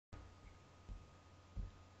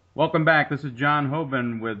Welcome back. This is John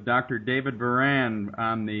Hoban with Dr. David Voran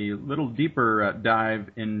on the little deeper dive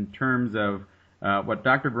in terms of what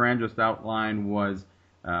Dr. Voran just outlined was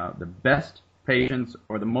the best patients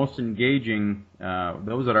or the most engaging,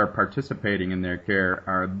 those that are participating in their care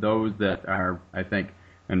are those that are, I think,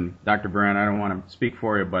 and Dr. Voran, I don't want to speak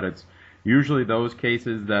for you, but it's usually those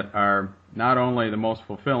cases that are not only the most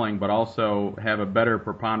fulfilling, but also have a better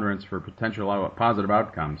preponderance for potential positive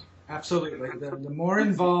outcomes. Absolutely. The more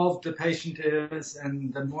involved the patient is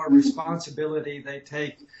and the more responsibility they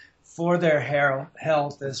take for their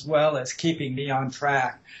health as well as keeping me on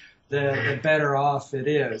track, the better off it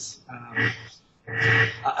is. I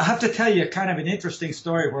have to tell you kind of an interesting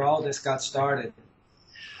story where all this got started.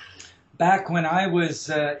 Back when I was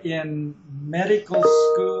in medical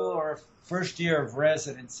school or first year of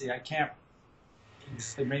residency, I can't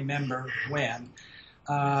remember when,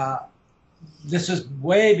 this was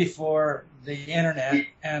way before the internet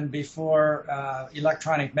and before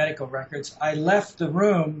electronic medical records. I left the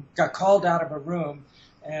room, got called out of a room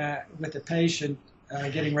with a patient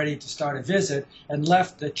getting ready to start a visit, and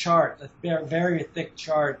left the chart, a very thick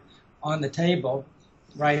chart on the table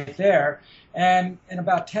right there. And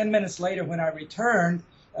about 10 minutes later when I returned,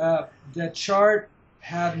 the chart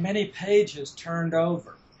had many pages turned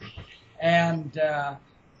over.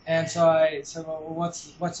 And so I said, well,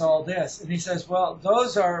 what's all this? And he says, well,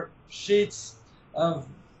 those are sheets of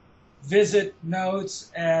visit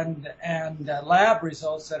notes and lab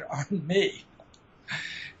results that aren't me.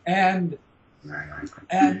 And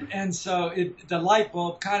so the light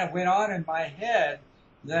bulb kind of went on in my head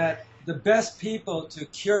that the best people to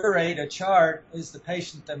curate a chart is the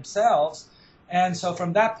patient themselves. And so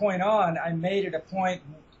from that point on, I made it a point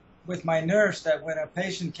with my nurse that when a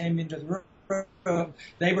patient came into the room,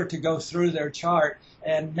 they were to go through their chart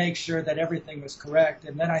and make sure that everything was correct.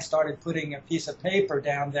 And then I started putting a piece of paper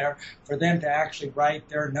down there for them to actually write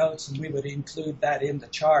their notes, and we would include that in the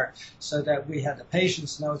chart so that we had the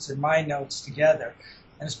patient's notes and my notes together.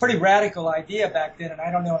 And it's a pretty radical idea back then, and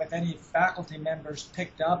I don't know if any faculty members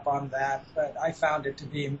picked up on that, but I found it to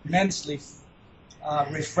be immensely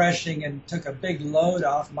refreshing and took a big load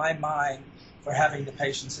off my mind for having the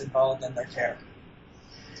patients involved in their care.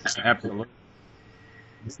 Absolutely.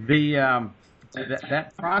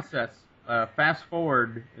 That process, fast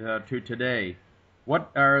forward to today,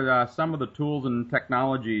 what are some of the tools and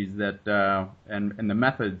technologies that and the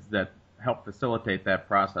methods that help facilitate that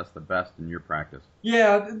process the best in your practice?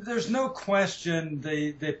 Yeah, there's no question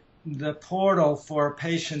the portal for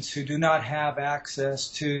patients who do not have access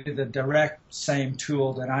to the direct same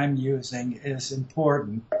tool that I'm using is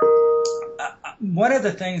important. One of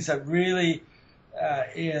the things that really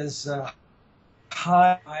is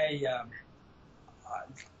high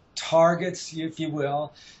targets, if you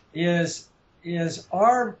will, is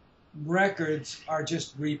our records are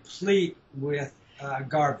just replete with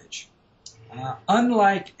garbage.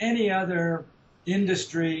 Unlike any other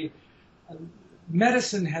industry,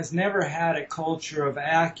 medicine has never had a culture of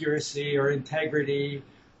accuracy or integrity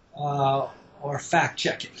or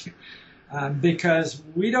fact-checking. Because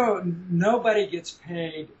nobody gets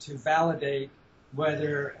paid to validate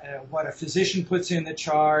whether what a physician puts in the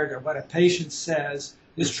chart or what a patient says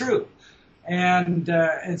is true. And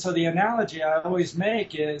so the analogy I always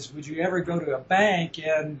make is, would you ever go to a bank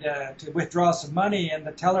and to withdraw some money, and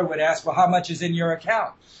the teller would ask, well, how much is in your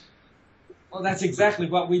account? Well, that's exactly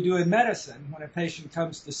what we do in medicine. When a patient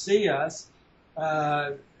comes to see us,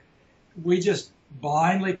 we just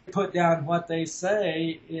blindly put down what they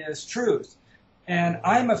say is truth. And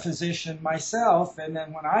I'm a physician myself, and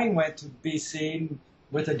then when I went to be seen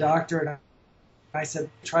with a doctor and I said,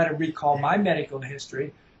 try to recall my medical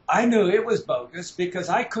history, I knew it was bogus because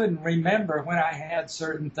I couldn't remember when I had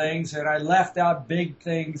certain things, and I left out big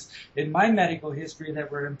things in my medical history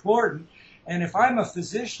that were important. And if I'm a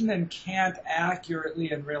physician and can't accurately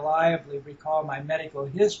and reliably recall my medical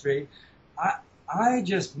history, I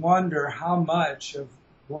just wonder how much of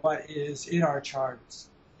what is in our charts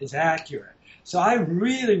is accurate. So I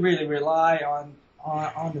really, really rely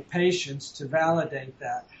on the patients to validate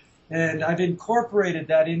that. And I've incorporated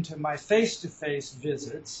that into my face-to-face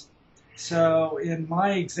visits. So in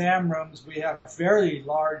my exam rooms, we have very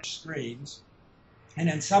large screens. And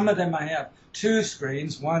in some of them, I have two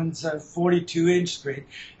screens. One's a 42-inch screen.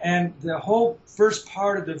 And the whole first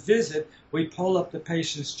part of the visit, we pull up the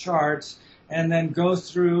patient's charts and then go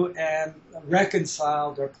through and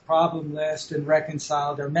reconcile their problem list and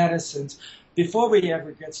reconcile their medicines before we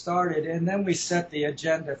ever get started, and then we set the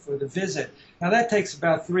agenda for the visit. Now that takes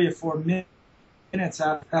about 3 or 4 minutes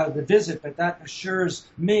out of the visit, but that assures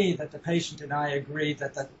me that the patient and I agree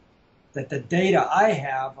that the that the data I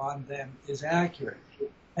have on them is accurate.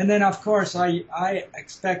 And then, of course, I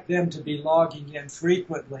expect them to be logging in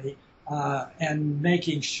frequently and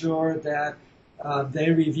making sure that they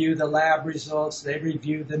review the lab results, they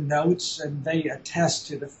review the notes, and they attest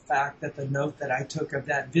to the fact that the note that I took of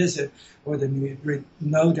that visit or the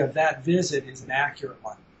note of that visit is an accurate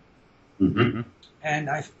one. Mm-hmm. And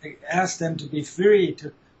I asked them to be free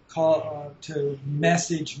to call, to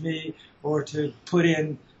message me or to put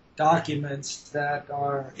in documents that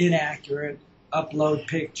are inaccurate, upload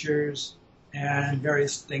pictures, and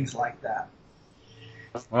various things like that.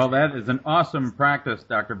 Well, that is an awesome practice,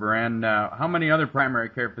 Dr. Voran. How many other primary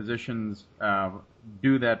care physicians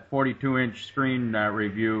do that 42-inch screen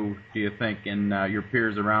review, do you think, in your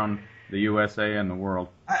peers around the USA and the world?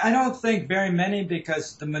 I don't think very many,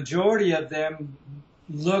 because the majority of them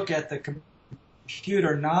look at the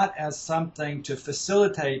computer not as something to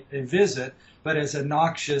facilitate a visit, but as a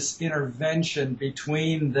noxious intervention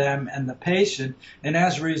between them and the patient. And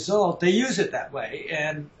as a result, they use it that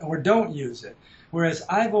way or don't use it. Whereas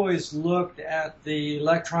I've always looked at the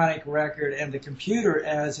electronic record and the computer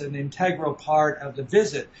as an integral part of the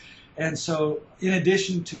visit. And so in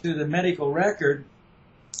addition to the medical record,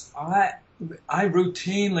 I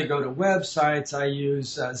routinely go to websites. I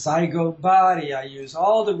use Zygo Body. I use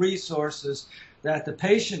all the resources that the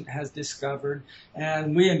patient has discovered,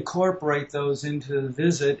 and we incorporate those into the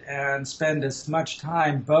visit and spend as much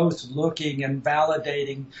time both looking and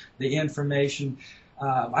validating the information.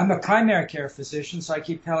 I'm a primary care physician, so I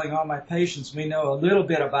keep telling all my patients we know a little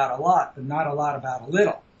bit about a lot, but not a lot about a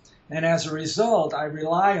little. And as a result, I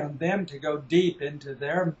rely on them to go deep into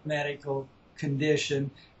their medical condition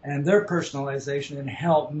and their personalization and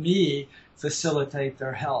help me facilitate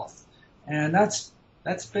their health. And that's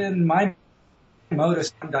been my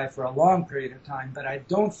modus operandi for a long period of time, but I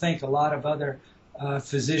don't think a lot of other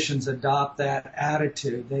physicians adopt that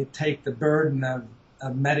attitude. They take the burden of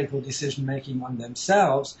medical decision-making on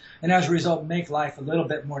themselves, and as a result make life a little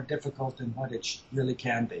bit more difficult than what it really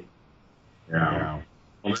can be. Yeah.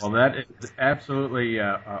 Well, that is absolutely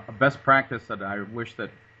a best practice that I wish that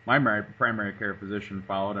my primary care physician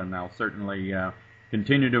followed, and I'll certainly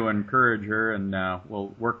continue to encourage her, and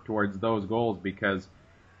we'll work towards those goals, because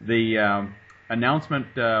the announcement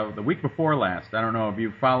the week before last, I don't know if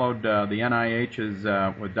you followed the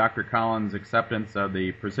NIH's with Dr. Collins' acceptance of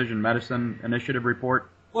the Precision Medicine Initiative report.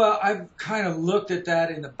 Well, I've kind of looked at that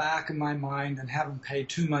in the back of my mind and haven't paid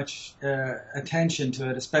too much attention to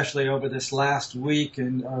it, especially over this last week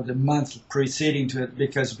or the month preceding to it,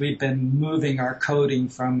 because we've been moving our coding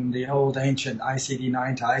from the old ancient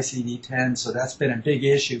ICD-9 to ICD-10, so that's been a big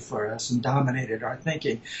issue for us and dominated our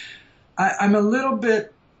thinking. I'm a little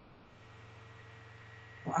bit,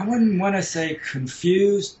 I wouldn't want to say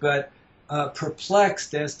confused, but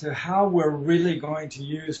perplexed as to how we're really going to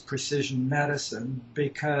use precision medicine,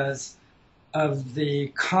 because of the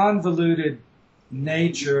convoluted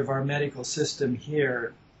nature of our medical system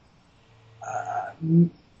here. On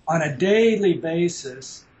a daily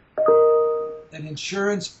basis, an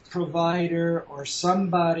insurance provider or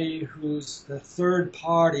somebody who's the third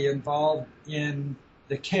party involved in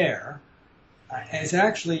the care is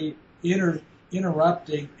actually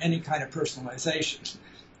interrupting any kind of personalization.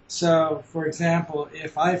 So, for example,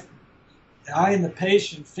 if I and the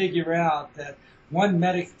patient figure out that one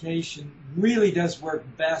medication really does work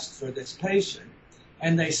best for this patient,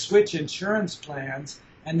 and they switch insurance plans,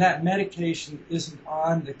 and that medication isn't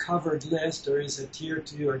on the covered list or is a tier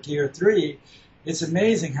 2 or tier 3, it's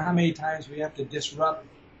amazing how many times we have to disrupt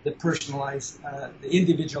the the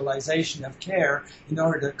individualization of care in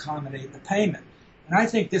order to accommodate the payment. And I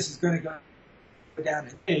think this is going to go down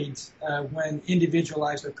in AIDS when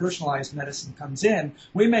individualized or personalized medicine comes in.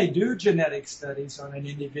 We may do genetic studies on an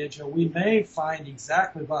individual. We may find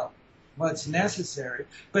exactly what's necessary.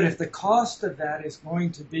 But if the cost of that is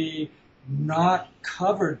going to be not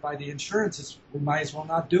covered by the insurances, we might as well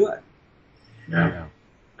not do it. Yeah.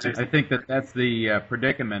 I think that's the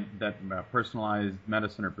predicament that personalized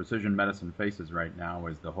medicine or precision medicine faces right now,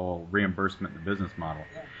 is the whole reimbursement and the business model.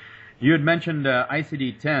 Yeah. You had mentioned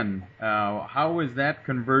ICD-10. How is that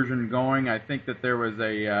conversion going? I think that there was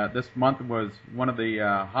this month was one of the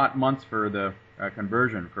hot months for the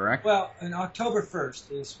conversion, correct? Well, on October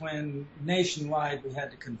 1st is when nationwide we had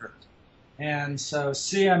to convert. And so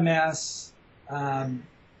CMS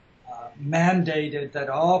mandated that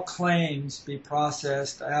all claims be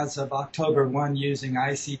processed as of October 1 using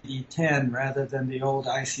ICD-10 rather than the old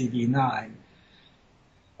ICD-9.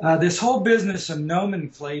 This whole business of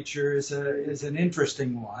nomenclature is an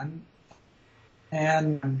interesting one,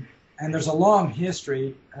 and And there's a long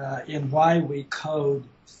history in why we code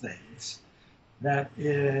things that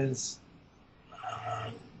is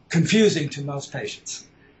confusing to most patients,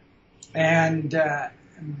 and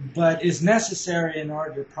but is necessary in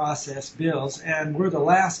order to process bills. And we're the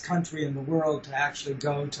last country in the world to actually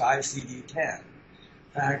go to ICD-10. In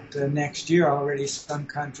fact, next year already some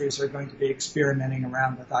countries are going to be experimenting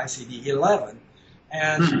around with ICD-11.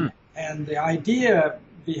 And the idea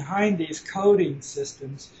behind these coding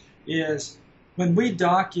systems is when we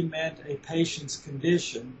document a patient's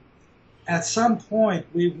condition, at some point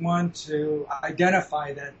we want to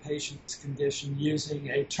identify that patient's condition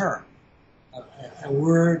using a term, a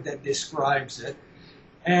word that describes it.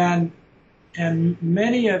 And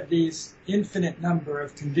many of these infinite number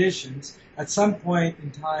of conditions, at some point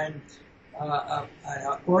in time, an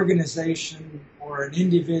organization or an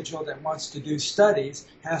individual that wants to do studies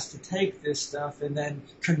has to take this stuff and then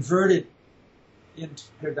convert it into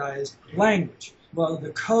standardized language. Well, the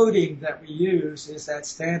coding that we use is that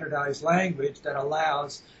standardized language that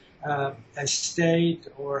allows a state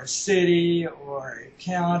or a city or a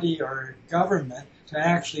county or a government to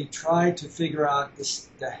actually try to figure out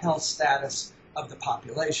the health status of the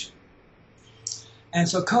population. And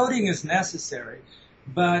so coding is necessary,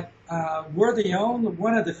 but we're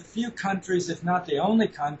one of the few countries, if not the only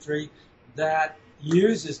country, that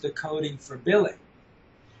uses the coding for billing,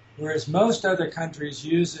 whereas most other countries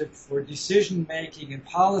use it for decision-making and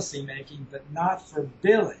policy-making, but not for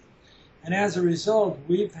billing. And as a result,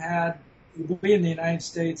 we in the United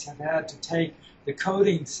States have had to take the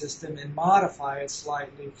coding system and modify it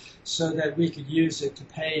slightly so that we could use it to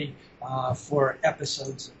pay for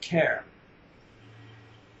episodes of care.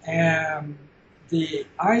 And the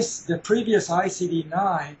previous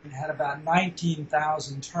ICD-9 had about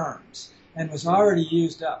 19,000 terms and was already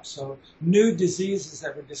used up. So new diseases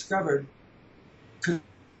that were discovered could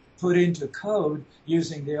put into code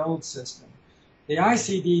using the old system. The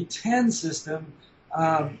ICD-10 system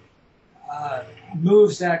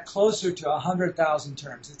moves that closer to 100,000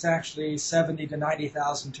 terms. It's actually 70 to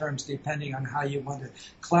 90,000 terms depending on how you want to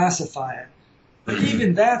classify it. But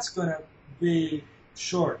even that's going to be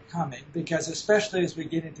shortcoming, because especially as we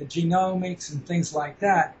get into genomics and things like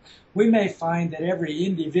that, we may find that every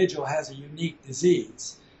individual has a unique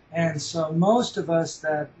disease. And so most of us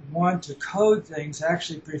that want to code things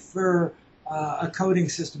actually prefer a coding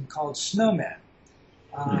system called SNOMED.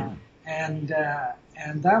 And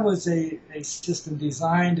that was a system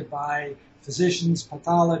designed by physicians,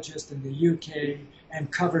 pathologists in the UK, and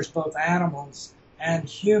covers both animals and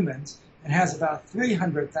humans, and has about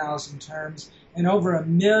 300,000 terms and over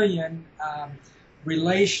 1 million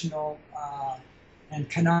relational and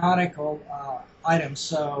canonical items.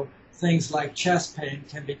 So things like chest pain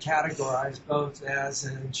can be categorized both as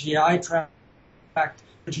a GI tract,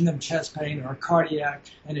 chest pain, or cardiac,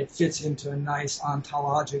 and it fits into a nice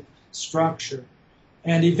ontologic structure.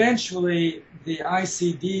 And eventually, the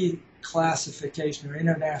ICD classification or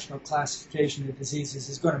international classification of diseases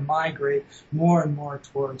is going to migrate more and more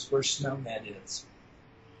towards where SNOMED is.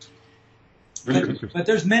 But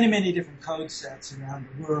there's many, many different code sets around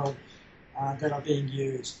the world that are being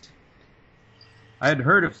used. I had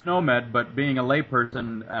heard of SNOMED, but being a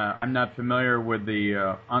layperson, I'm not familiar with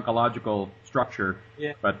the oncological structure.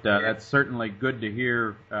 Yeah. But that's certainly good to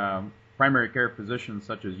hear primary care physicians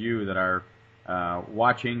such as you that are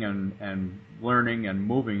watching and learning and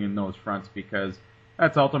moving in those fronts, because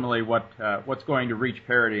that's ultimately what's going to reach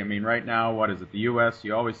parity. I mean, right now, what is it? The U.S.,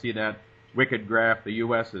 you always see that wicked graph. The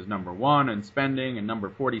U.S. is number 1 in spending and number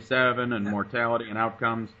 47 in mortality and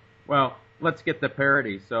outcomes. Well, let's get the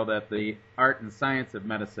parity so that the art and science of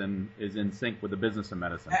medicine is in sync with the business of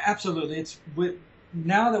medicine. Absolutely.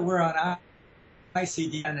 Now that we're on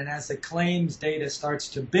ICD, and as the claims data starts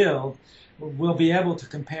to build, we'll be able to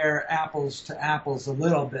compare apples to apples a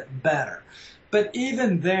little bit better. But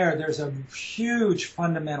even there's a huge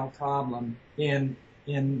fundamental problem in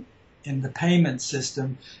the payment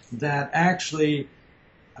system that actually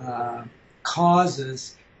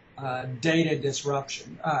causes data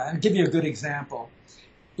disruption. I'll give you a good example.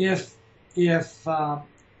 If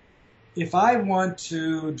I want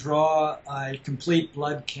to draw a complete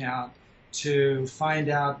blood count to find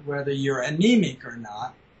out whether you're anemic or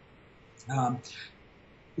not,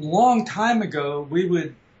 long time ago we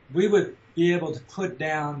would be able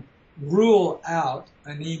to rule out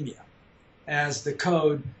anemia as the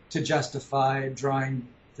code to justify drawing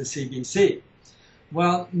the CBC.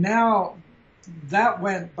 Well, now that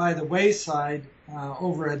went by the wayside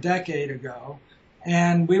over a decade ago,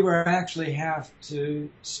 and we were actually have to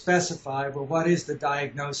specify, well, what is the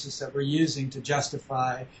diagnosis that we're using to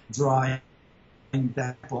justify drawing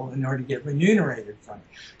example, in order to get remunerated from it.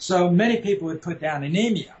 So many people would put down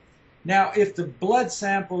anemia. Now, if the blood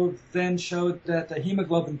sample then showed that the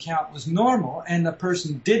hemoglobin count was normal and the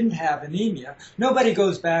person didn't have anemia, nobody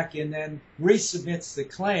goes back and then resubmits the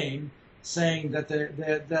claim saying that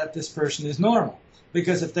that this person is normal.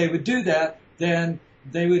 Because if they would do that, then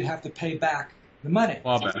they would have to pay back the money.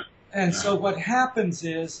 And so what happens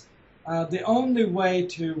is the only way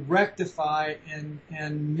to rectify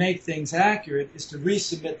and make things accurate is to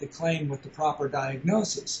resubmit the claim with the proper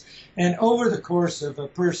diagnosis. And over the course of a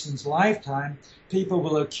person's lifetime, people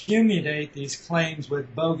will accumulate these claims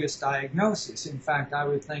with bogus diagnoses. In fact, I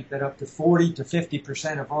would think that up to 40 to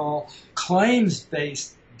 50% of all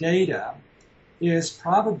claims-based data is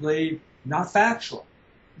probably not factual.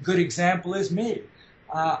 A good example is me.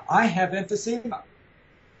 I have emphysema.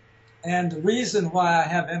 And the reason why I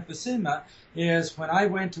have emphysema is when I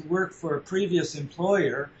went to work for a previous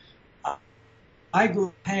employer, I grew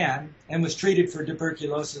a pan and was treated for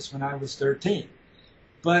tuberculosis when I was 13.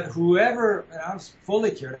 But I was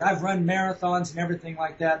fully cured. I've run marathons and everything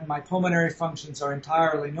like that, and my pulmonary functions are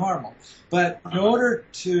entirely normal. But in order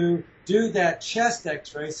to do that chest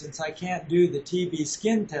x-ray, since I can't do the TB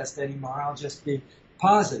skin test anymore, I'll just be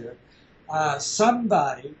positive,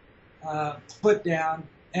 somebody put down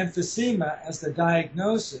emphysema as the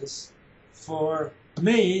diagnosis for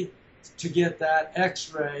me to get that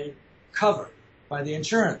x-ray covered by the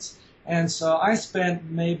insurance. And so I spent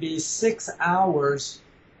maybe 6 hours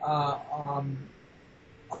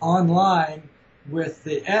online with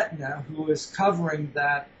the Aetna, who was covering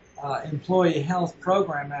that employee health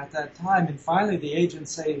program at that time. And finally the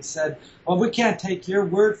agency said, well, we can't take your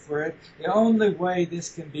word for it. The only way this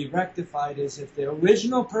can be rectified is if the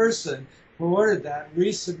original person who ordered that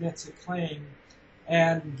resubmits a claim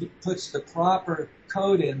and puts the proper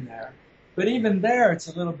code in there. But even there, it's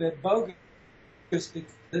a little bit bogus because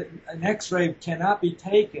an x-ray cannot be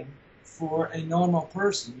taken for a normal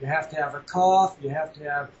person. You have to have a cough, you have to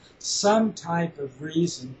have some type of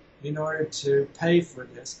reason in order to pay for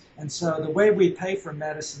this. And so the way we pay for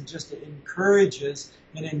medicine just encourages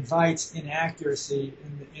and invites inaccuracy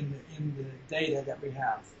in the data that we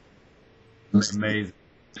have. Amazing.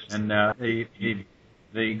 And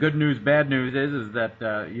the good news, bad news is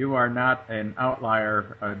that you are not an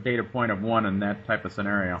outlier, a data point of one in that type of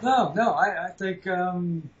scenario. No, I think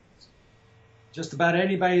just about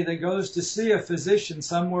anybody that goes to see a physician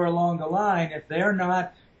somewhere along the line, if they're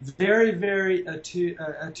not very, very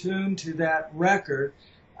attuned to that record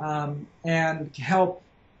and help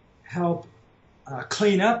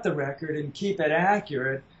clean up the record and keep it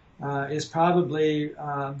accurate, is probably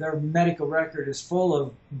their medical record is full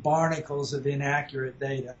of barnacles of inaccurate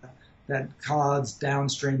data that cause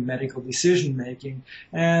downstream medical decision making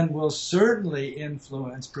and will certainly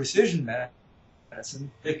influence precision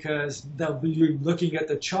medicine because they'll be looking at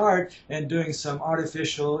the chart and doing some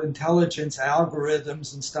artificial intelligence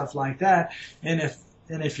algorithms and stuff like that. And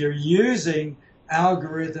if you're using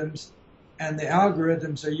algorithms and the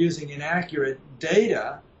algorithms are using inaccurate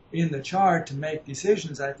data in the chart to make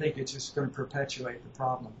decisions, I think it's just going to perpetuate the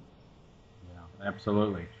problem. Yeah,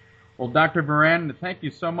 absolutely. Well, Dr. Voran, thank you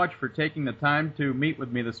so much for taking the time to meet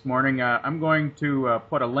with me this morning. I'm going to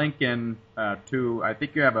put a link in to, I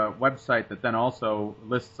think you have a website that then also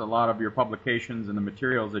lists a lot of your publications and the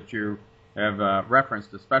materials that you have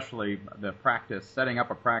referenced, especially the practice, setting up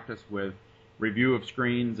a practice with review of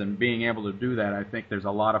screens and being able to do that. I think there's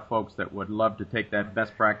a lot of folks that would love to take that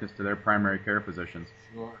best practice to their primary care physicians.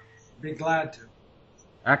 Sure. Be glad to.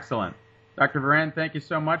 Excellent. Dr. Voran, thank you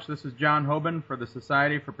so much. This is John Hoban for the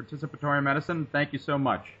Society for Participatory Medicine. Thank you so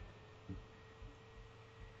much.